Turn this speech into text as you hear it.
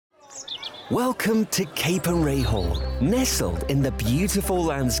Welcome to Capernwray Hall, nestled in the beautiful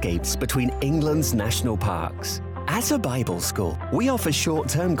landscapes between England's national parks. At a Bible school, we offer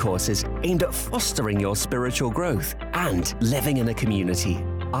short-term courses aimed at fostering your spiritual growth and living in a community.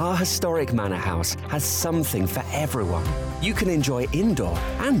 Our historic manor house has something for everyone. You can enjoy indoor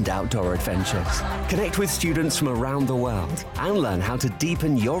and outdoor adventures, connect with students from around the world, and learn how to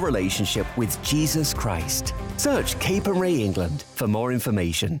deepen your relationship with Jesus Christ. Search Capernwray England for more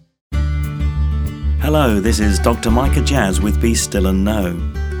information. Hello, this is Dr. Micah Jazz with Be Still and Know.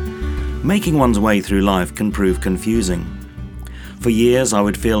 Making one's way through life can prove confusing. For years I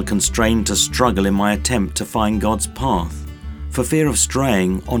would feel constrained to struggle in my attempt to find God's path, for fear of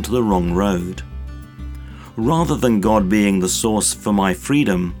straying onto the wrong road. Rather than God being the source for my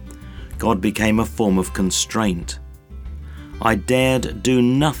freedom, God became a form of constraint. I dared do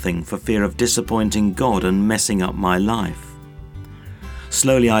nothing for fear of disappointing God and messing up my life.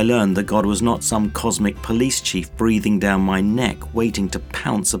 Slowly I learned that God was not some cosmic police chief breathing down my neck, waiting to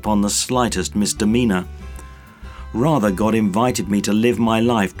pounce upon the slightest misdemeanour. Rather, God invited me to live my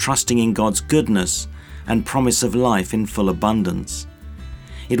life trusting in God's goodness and promise of life in full abundance.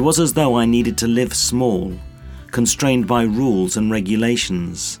 It was as though I needed to live small, constrained by rules and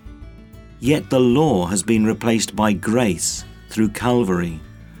regulations. Yet the law has been replaced by grace through Calvary.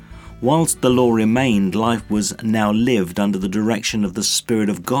 Whilst the law remained, life was now lived under the direction of the Spirit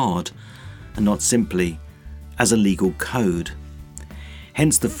of God, and not simply as a legal code.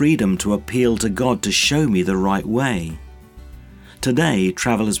 Hence the freedom to appeal to God to show me the right way. Today,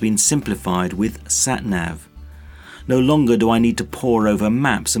 travel has been simplified with SatNav. No longer do I need to pore over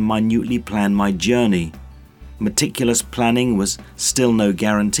maps and minutely plan my journey. Meticulous planning was still no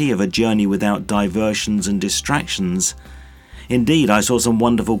guarantee of a journey without diversions and distractions. Indeed, I saw some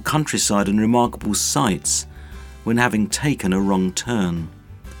wonderful countryside and remarkable sights when having taken a wrong turn.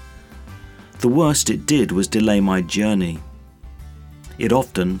 The worst it did was delay my journey. It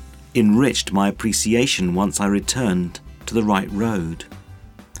often enriched my appreciation once I returned to the right road.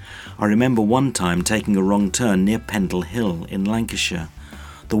 I remember one time taking a wrong turn near Pendle Hill in Lancashire.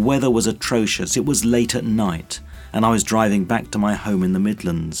 The weather was atrocious, it was late at night, and I was driving back to my home in the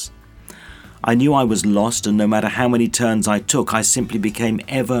Midlands. I knew I was lost, and no matter how many turns I took, I simply became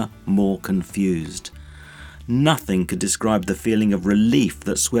ever more confused. Nothing could describe the feeling of relief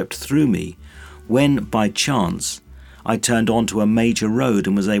that swept through me when, by chance, I turned onto a major road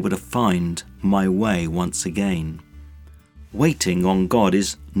and was able to find my way once again. Waiting on God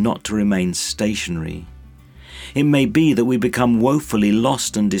is not to remain stationary. It may be that we become woefully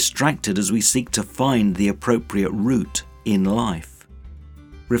lost and distracted as we seek to find the appropriate route in life.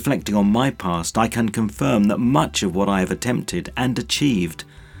 Reflecting on my past, I can confirm that much of what I have attempted and achieved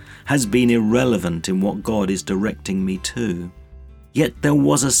has been irrelevant in what God is directing me to. Yet there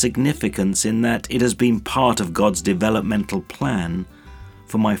was a significance in that it has been part of God's developmental plan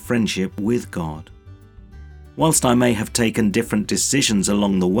for my friendship with God. Whilst I may have taken different decisions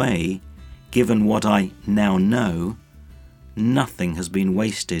along the way, given what I now know, nothing has been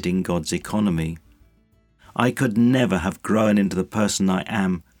wasted in God's economy. I could never have grown into the person I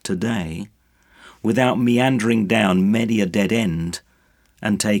am today without meandering down many a dead end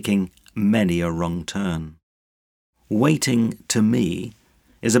and taking many a wrong turn. Waiting, to me,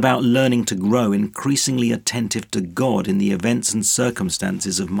 is about learning to grow increasingly attentive to God in the events and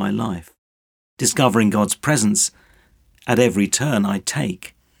circumstances of my life, discovering God's presence at every turn I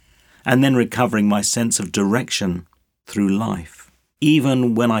take, and then recovering my sense of direction through life.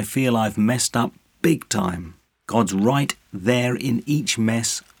 Even when I feel I've messed up big time, God's right there in each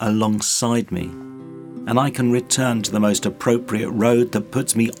mess alongside me, and I can return to the most appropriate road that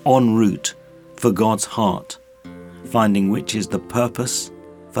puts me en route for God's heart, finding which is the purpose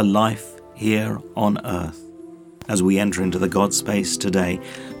for life here on earth. As we enter into the God space today,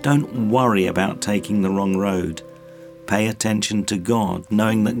 don't worry about taking the wrong road. Pay attention to God,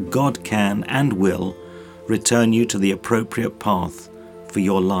 knowing that God can and will return you to the appropriate path for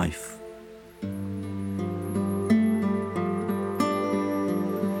your life.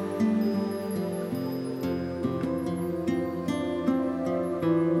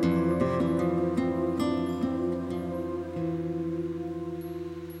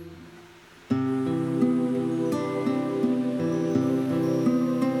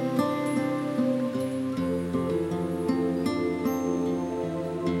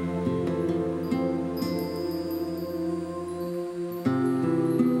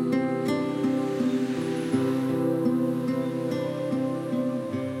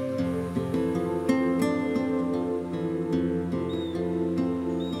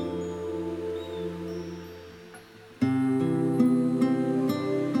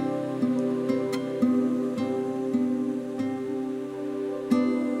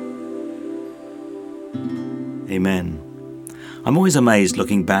 Amen. I'm always amazed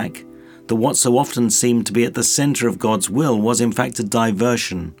looking back that what so often seemed to be at the centre of God's will was in fact a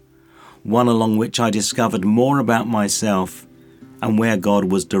diversion, one along which I discovered more about myself and where God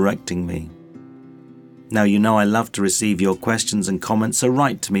was directing me. Now you know I love to receive your questions and comments, so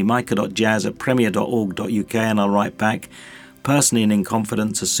write to me, micah.jazz@premier.org.uk, and I'll write back personally and in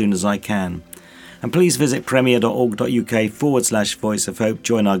confidence as soon as I can. And please visit premier.org.uk/Voice of Hope,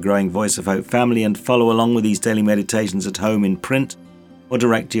 join our growing Voice of Hope family, and follow along with these daily meditations at home in print or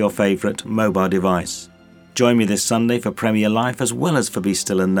direct to your favourite mobile device. Join me this Sunday for Premier Life as well as for Be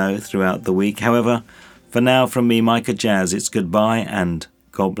Still and Know throughout the week. However, for now from me, Micah Jazz, it's goodbye and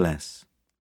God bless.